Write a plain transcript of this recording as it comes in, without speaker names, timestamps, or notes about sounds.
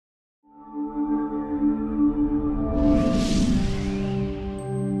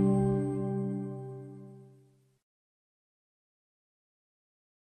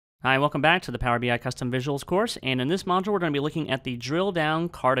Hi, welcome back to the Power BI Custom Visuals course, and in this module we're going to be looking at the Drilldown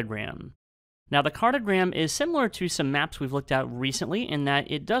Cartogram. Now the cartogram is similar to some maps we've looked at recently in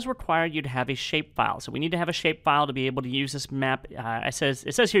that it does require you to have a shapefile. So we need to have a shapefile to be able to use this map. It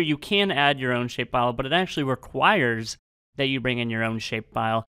says here you can add your own shapefile, but it actually requires that you bring in your own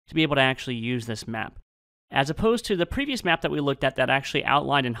shapefile to be able to actually use this map. As opposed to the previous map that we looked at that actually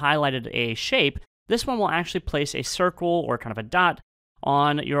outlined and highlighted a shape, this one will actually place a circle or kind of a dot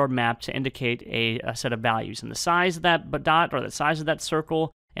on your map to indicate a set of values. And the size of that dot or the size of that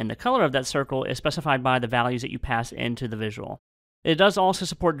circle and the color of that circle is specified by the values that you pass into the visual. It does also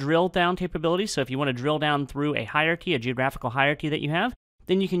support drill down capabilities, so if you want to drill down through a hierarchy, a geographical hierarchy that you have,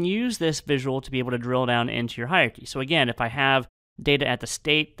 then you can use this visual to be able to drill down into your hierarchy. So again, if I have data at the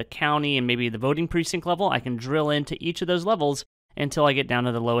state, the county, and maybe the voting precinct level, I can drill into each of those levels until I get down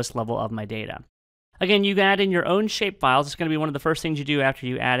to the lowest level of my data. Again, you add in your own shapefiles. It's going to be one of the first things you do after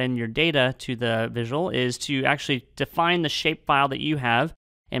you add in your data to the visual is to actually define the shapefile that you have.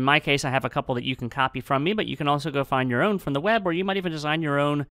 In my case, I have a couple that you can copy from me, but you can also go find your own from the web, or you might even design your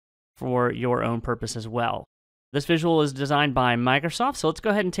own for your own purpose as well. This visual is designed by Microsoft, so let's go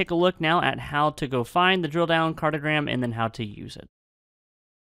ahead and take a look now at how to go find the Drilldown Cartogram and then how to use it.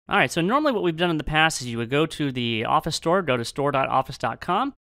 All right, so normally what we've done in the past is you would go to the Office store, go to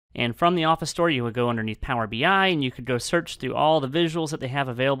store.office.com, and from the Office store, you would go underneath Power BI, and you could go search through all the visuals that they have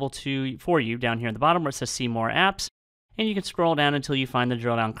available for you down here at the bottom where it says See More Apps, and you can scroll down until you find the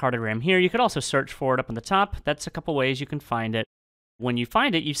Drilldown Cartogram here. You could also search for it up on the top. That's a couple ways you can find it. When you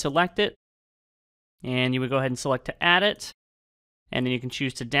find it, you select it, and you would go ahead and select to add it, and then you can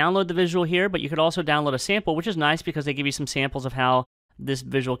choose to download the visual here, but you could also download a sample, which is nice because they give you some samples of how this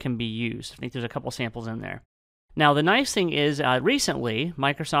visual can be used. I think there's a couple samples in there. Now, the nice thing is, recently,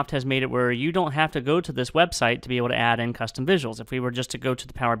 Microsoft has made it where you don't have to go to this website to be able to add in custom visuals. If we were just to go to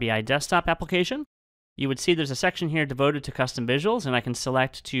the Power BI desktop application, you would see there's a section here devoted to custom visuals, and I can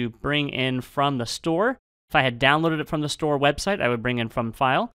select to bring in from the store. If I had downloaded it from the store website, I would bring in from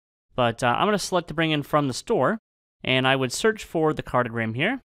file, but I'm going to select to bring in from the store, and I would search for the cartogram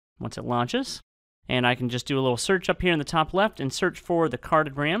here once it launches, and I can just do a little search up here in the top left and search for the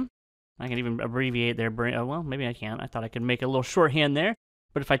cartogram. I can even abbreviate there. Well, maybe I can't. I thought I could make a little shorthand there.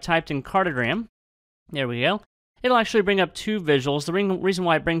 But if I typed in cartogram, there we go. It'll actually bring up two visuals. The reason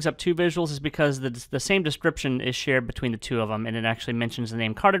why it brings up two visuals is because the same description is shared between the two of them, and it actually mentions the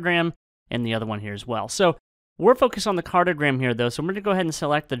name cartogram and the other one here as well. So we're focused on the cartogram here, though. So we're going to go ahead and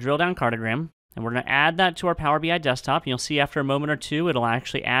select the Drilldown Cartogram, and we're going to add that to our Power BI desktop. You'll see after a moment or two, it'll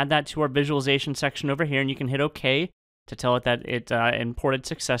actually add that to our visualization section over here, and you can hit OK to tell it that it imported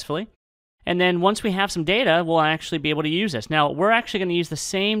successfully. And then once we have some data, we'll actually be able to use this. Now, we're actually going to use the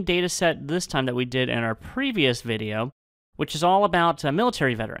same data set this time that we did in our previous video, which is all about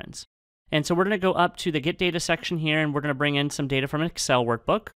military veterans. And so we're going to go up to the Get Data section here, and we're going to bring in some data from an Excel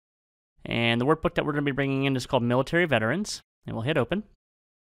workbook. And the workbook that we're going to be bringing in is called Military Veterans. And we'll hit Open.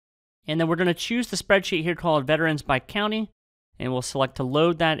 And then we're going to choose the spreadsheet here called Veterans by County, and we'll select to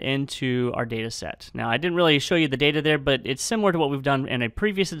load that into our data set. Now, I didn't really show you the data there, but it's similar to what we've done in a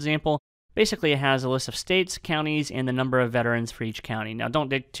previous example. Basically, it has a list of states, counties, and the number of veterans for each county. Now, don't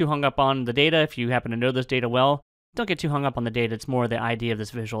get too hung up on the data. If you happen to know this data well, don't get too hung up on the data. It's more the idea of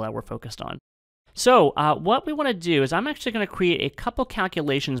this visual that we're focused on. So, what we want to do is I'm actually going to create a couple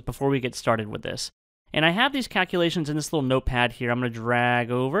calculations before we get started with this. And I have these calculations in this little notepad here. I'm going to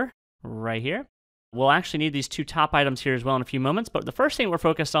drag over right here. We'll actually need these two top items here as well in a few moments. But the first thing we're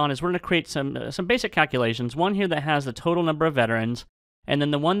focused on is we're going to create some basic calculations. One here that has the total number of veterans. And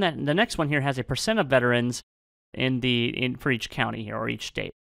then the next one here has a percent of veterans for each county here or each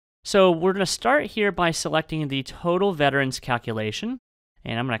state. So we're going to start here by selecting the total veterans calculation,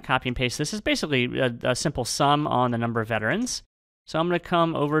 and I'm going to copy and paste. This is basically a simple sum on the number of veterans. So I'm going to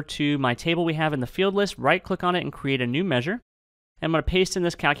come over to my table we have in the field list, right-click on it, and create a new measure. And I'm going to paste in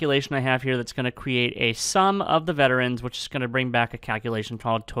this calculation I have here that's going to create a sum of the veterans, which is going to bring back a calculation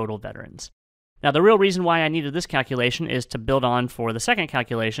called total veterans. Now, the real reason why I needed this calculation is to build on for the second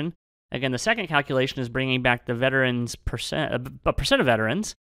calculation. Again, the second calculation is bringing back the veterans percent of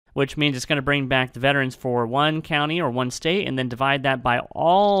veterans, which means it's going to bring back the veterans for one county or one state and then divide that by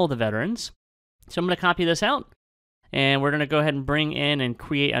all the veterans. So I'm going to copy this out, and we're going to go ahead and bring in and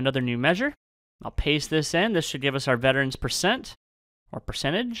create another new measure. I'll paste this in. This should give us our veterans percent or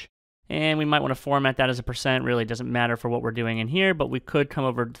percentage. And we might want to format that as a percent. Really doesn't matter for what we're doing in here, but we could come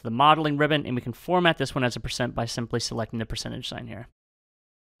over to the modeling ribbon and we can format this one as a percent by simply selecting the percentage sign here.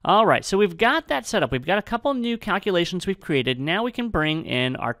 All right, so we've got that set up. We've got a couple new calculations we've created. Now we can bring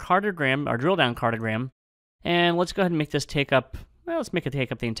in our cartogram, our drill down cartogram, and let's go ahead and make this take up Well, let's make it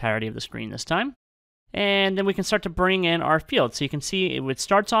take up the entirety of the screen this time. And then we can start to bring in our fields. So you can see it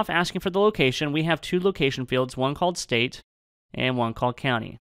starts off asking for the location. We have two location fields, one called state and one called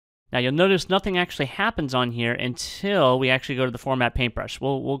county. Now you'll notice nothing actually happens on here until we actually go to the format paintbrush.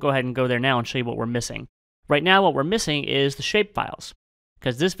 We'll go ahead and go there now and show you what we're missing. Right now what we're missing is the shape files,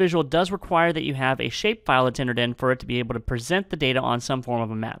 because this visual does require that you have a shape file that's entered in for it to be able to present the data on some form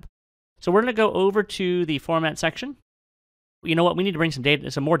of a map. So we're going to go over to the format section. You know what, we need to bring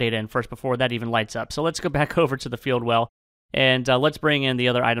some more data in first before that even lights up. So let's go back over to the field well, and let's bring in the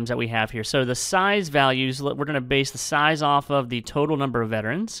other items that we have here. So the size values, we're going to base the size off of the total number of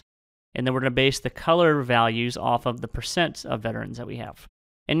veterans, and then we're going to base the color values off of the percent of veterans that we have.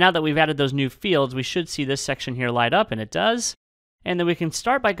 And now that we've added those new fields, we should see this section here light up, and it does. And then we can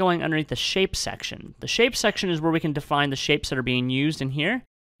start by going underneath the shape section. The shape section is where we can define the shapes that are being used in here.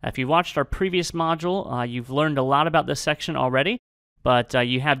 If you watched our previous module, you've learned a lot about this section already, but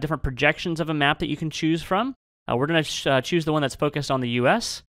you have different projections of a map that you can choose from. We're going to choose the one that's focused on the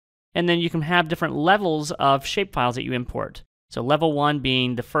US, and then you can have different levels of shapefiles that you import. So level 1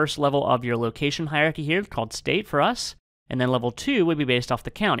 being the first level of your location hierarchy here, called state for us, and then level 2 would be based off the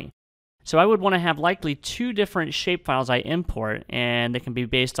county. So I would want to have likely two different shapefiles I import, and they can be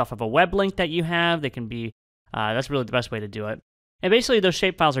based off of a web link that you have. They can be, that's really the best way to do it. And basically those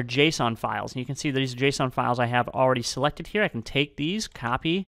shapefiles are JSON files. And you can see these JSON files I have already selected here. I can take these,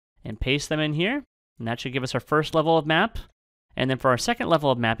 copy, and paste them in here. And that should give us our first level of map. And then for our second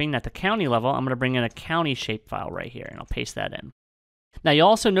level of mapping, at the county level, I'm going to bring in a county shapefile right here, and I'll paste that in. Now you'll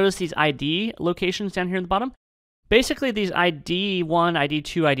also notice these ID locations down here in the bottom. Basically, these ID1, ID2,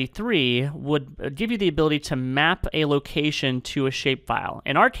 ID3 would give you the ability to map a location to a shapefile.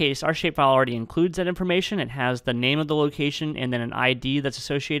 In our case, our shapefile already includes that information. It has the name of the location and then an ID that's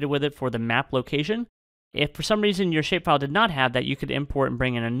associated with it for the map location. If for some reason your shapefile did not have that, you could import and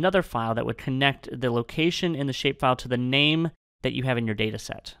bring in another file that would connect the location in the shapefile to the name that you have in your data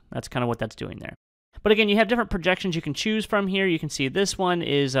set. That's kind of what that's doing there. But again, you have different projections you can choose from here. You can see this one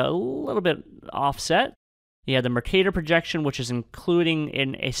is a little bit offset. You have the Mercator projection, which is including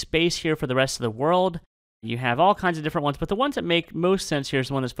in a space here for the rest of the world. You have all kinds of different ones, but the ones that make most sense here is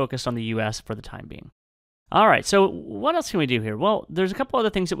the one that's focused on the US for the time being. All right, so what else can we do here? Well, there's a couple other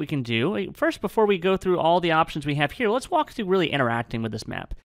things that we can do. First, before we go through all the options we have here, let's walk through really interacting with this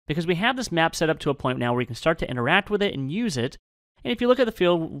map, because we have this map set up to a point now where we can start to interact with it and use it. And if you look at the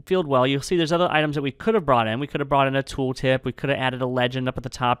field well, you'll see there's other items that we could have brought in. We could have brought in a tooltip. We could have added a legend up at the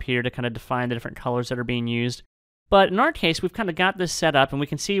top here to kind of define the different colors that are being used. But in our case, we've kind of got this set up, and we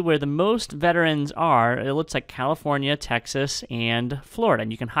can see where the most veterans are. It looks like California, Texas, and Florida.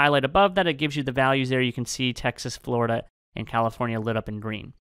 And you can highlight above that. It gives you the values there. You can see Texas, Florida, and California lit up in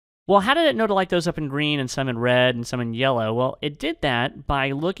green. Well, how did it know to light those up in green and some in red and some in yellow? Well, it did that by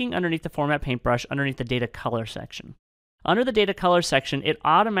looking underneath the format paintbrush, underneath the data color section. Under the data color section, it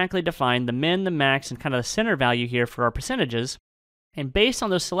automatically defined the min, the max, and kind of the center value here for our percentages. And based on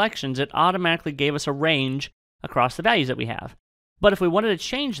those selections, it automatically gave us a range across the values that we have. But if we wanted to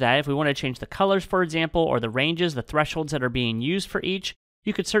change that, if we wanted to change the colors, for example, or the ranges, the thresholds that are being used for each,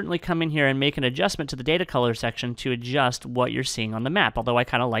 you could certainly come in here and make an adjustment to the data color section to adjust what you're seeing on the map, although I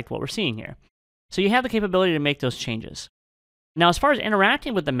kind of like what we're seeing here. So you have the capability to make those changes. Now, as far as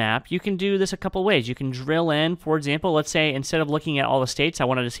interacting with the map, you can do this a couple ways. You can drill in, for example, let's say instead of looking at all the states, I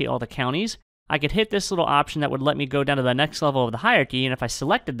wanted to see all the counties. I could hit this little option that would let me go down to the next level of the hierarchy, and if I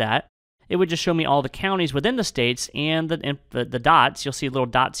selected that, it would just show me all the counties within the states and the dots. You'll see little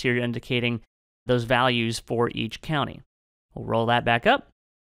dots here indicating those values for each county. We'll roll that back up.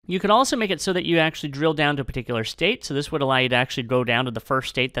 You could also make it so that you actually drill down to a particular state. So this would allow you to actually go down to the first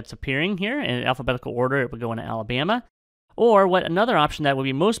state that's appearing here. In alphabetical order, it would go into Alabama. Or what another option that would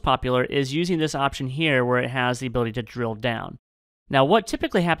be most popular is using this option here where it has the ability to drill down. Now, what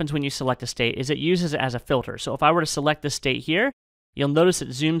typically happens when you select a state is it uses it as a filter. So if I were to select this state here, you'll notice it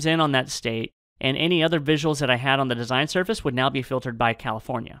zooms in on that state, and any other visuals that I had on the design surface would now be filtered by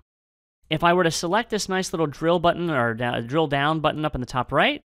California. If I were to select this nice little drill button or drill down button up in the top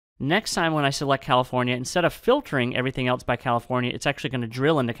right, next time when I select California, instead of filtering everything else by California, it's actually going to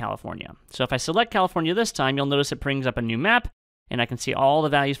drill into California. So if I select California this time, you'll notice it brings up a new map, and I can see all the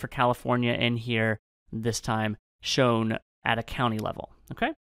values for California in here this time shown at a county level.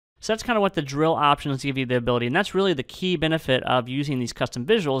 Okay? So that's kind of what the drill options give you the ability, and that's really the key benefit of using these custom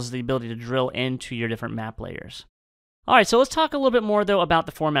visuals is the ability to drill into your different map layers. All right, so let's talk a little bit more, though, about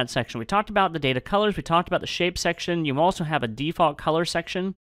the format section. We talked about the data colors. We talked about the shape section. You also have a default color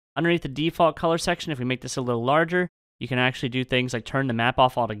section. Underneath the default color section, if we make this a little larger, You can actually do things like turn the map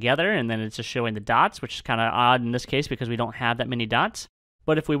off altogether, and then it's just showing the dots, which is kind of odd in this case because we don't have that many dots.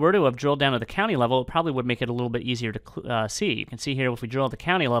 But if we were to have drilled down to the county level, it probably would make it a little bit easier to see. You can see here, if we drill at the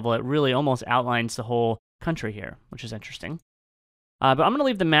county level, it really almost outlines the whole country here, which is interesting. But I'm going to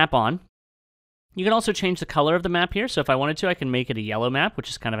leave the map on. You can also change the color of the map here. So if I wanted to, I can make it a yellow map, which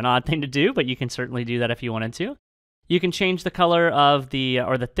is kind of an odd thing to do, but you can certainly do that if you wanted to. You can change the color of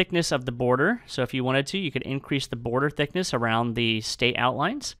or the thickness of the border. So if you wanted to, you could increase the border thickness around the state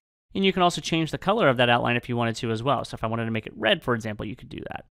outlines. And you can also change the color of that outline if you wanted to as well. So if I wanted to make it red, for example, you could do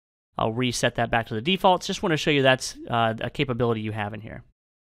that. I'll reset that back to the defaults. Just want to show you that's a capability you have in here.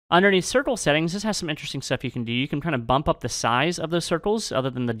 Underneath circle settings, this has some interesting stuff you can do. You can kind of bump up the size of those circles other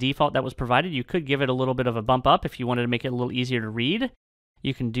than the default that was provided. You could give it a little bit of a bump up if you wanted to make it a little easier to read.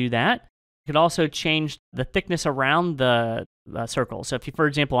 You can do that. You could also change the thickness around the circle. So if you, for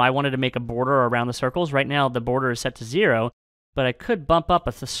example, I wanted to make a border around the circles, right now the border is set to 0, but I could bump up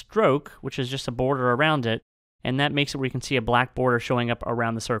the stroke, which is just a border around it, and that makes it where you can see a black border showing up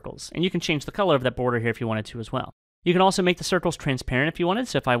around the circles. And you can change the color of that border here if you wanted to as well. You can also make the circles transparent if you wanted.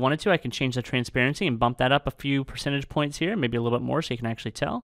 So if I wanted to, I can change the transparency and bump that up a few percentage points here, maybe a little bit more so you can actually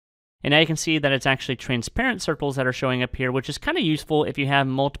tell. And now you can see that it's actually transparent circles that are showing up here, which is kind of useful if you have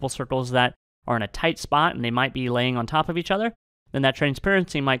multiple circles that are in a tight spot and they might be laying on top of each other. Then that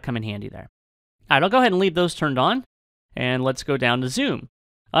transparency might come in handy there. All right, I'll go ahead and leave those turned on. And let's go down to zoom.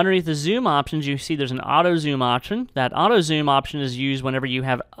 Underneath the zoom options, you see there's an auto zoom option. That auto zoom option is used whenever you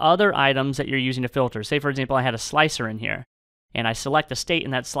have other items that you're using to filter. Say, for example, I had a slicer in here, and I select a state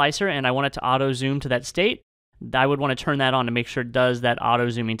in that slicer, and I want it to auto zoom to that state. I would want to turn that on to make sure it does that auto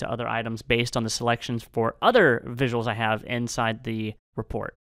zooming to other items based on the selections for other visuals I have inside the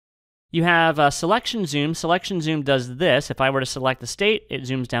report. You have selection zoom. Selection zoom does this. If I were to select the state, it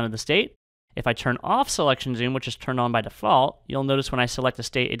zooms down to the state. If I turn off selection zoom, which is turned on by default, you'll notice when I select a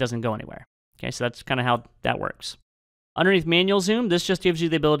state, it doesn't go anywhere. Okay, so that's kind of how that works. Underneath manual zoom, this just gives you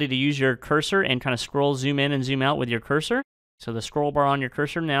the ability to use your cursor and kind of scroll zoom in and zoom out with your cursor. So the scroll bar on your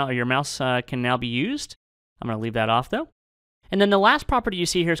cursor now, or your mouse can now be used. I'm going to leave that off though. And then the last property you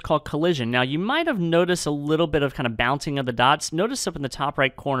see here is called collision. Now you might have noticed a little bit of kind of bouncing of the dots. Notice up in the top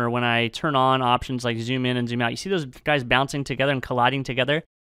right corner when I turn on options like zoom in and zoom out, you see those guys bouncing together and colliding together?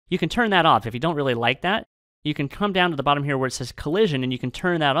 You can turn that off. If you don't really like that, you can come down to the bottom here where it says collision and you can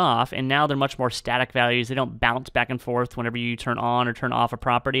turn that off, and now they're much more static values. They don't bounce back and forth whenever you turn on or turn off a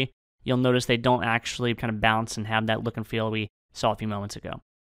property. You'll notice they don't actually kind of bounce and have that look and feel we saw a few moments ago.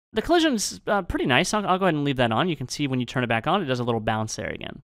 The collision's pretty nice. I'll go ahead and leave that on. You can see when you turn it back on, it does a little bounce there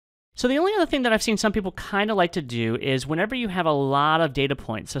again. So the only other thing that I've seen some people kind of like to do is whenever you have a lot of data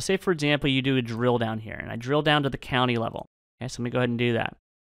points, so say for example you do a drill down here, and I drill down to the county level. Okay, so let me go ahead and do that.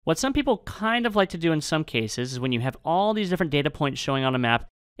 What some people kind of like to do in some cases is when you have all these different data points showing on a map,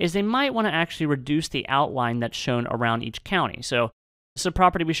 is they might want to actually reduce the outline that's shown around each county. So this is a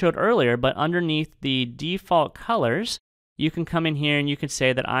property we showed earlier, but underneath the default colors, you can come in here and you can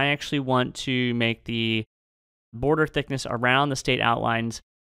say that I actually want to make the border thickness around the state outlines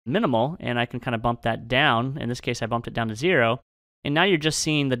minimal, and I can kind of bump that down. In this case, I bumped it down to 0. And now you're just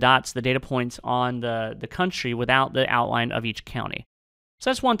seeing the dots, the data points on the country without the outline of each county. So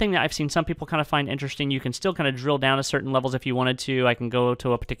that's one thing that I've seen some people kind of find interesting. You can still kind of drill down to certain levels if you wanted to. I can go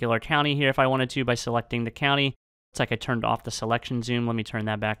to a particular county here if I wanted to by selecting the county. It's like I turned off the selection zoom. Let me turn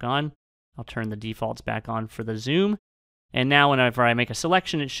that back on. I'll turn the defaults back on for the zoom. And now whenever I make a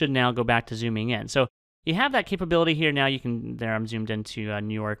selection, it should now go back to zooming in. So you have that capability here. Now you can, there I'm zoomed into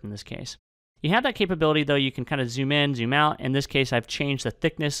New York in this case. You have that capability though. You can kind of zoom in, zoom out. In this case, I've changed the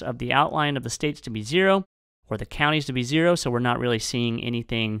thickness of the outline of the states to be 0. Or the counties to be 0, so we're not really seeing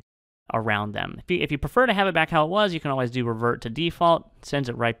anything around them. If you prefer to have it back how it was, you can always do revert to default. It sends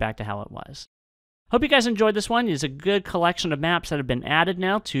it right back to how it was. Hope you guys enjoyed this one. It's a good collection of maps that have been added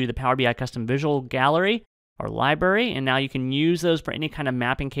now to the Power BI Custom Visual Gallery or library, and now you can use those for any kind of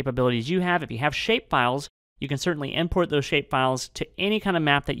mapping capabilities you have. If you have shapefiles, you can certainly import those shapefiles to any kind of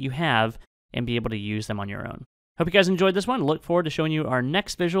map that you have and be able to use them on your own. Hope you guys enjoyed this one. Look forward to showing you our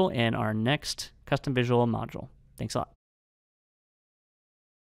next visual and our next custom visual module. Thanks a lot.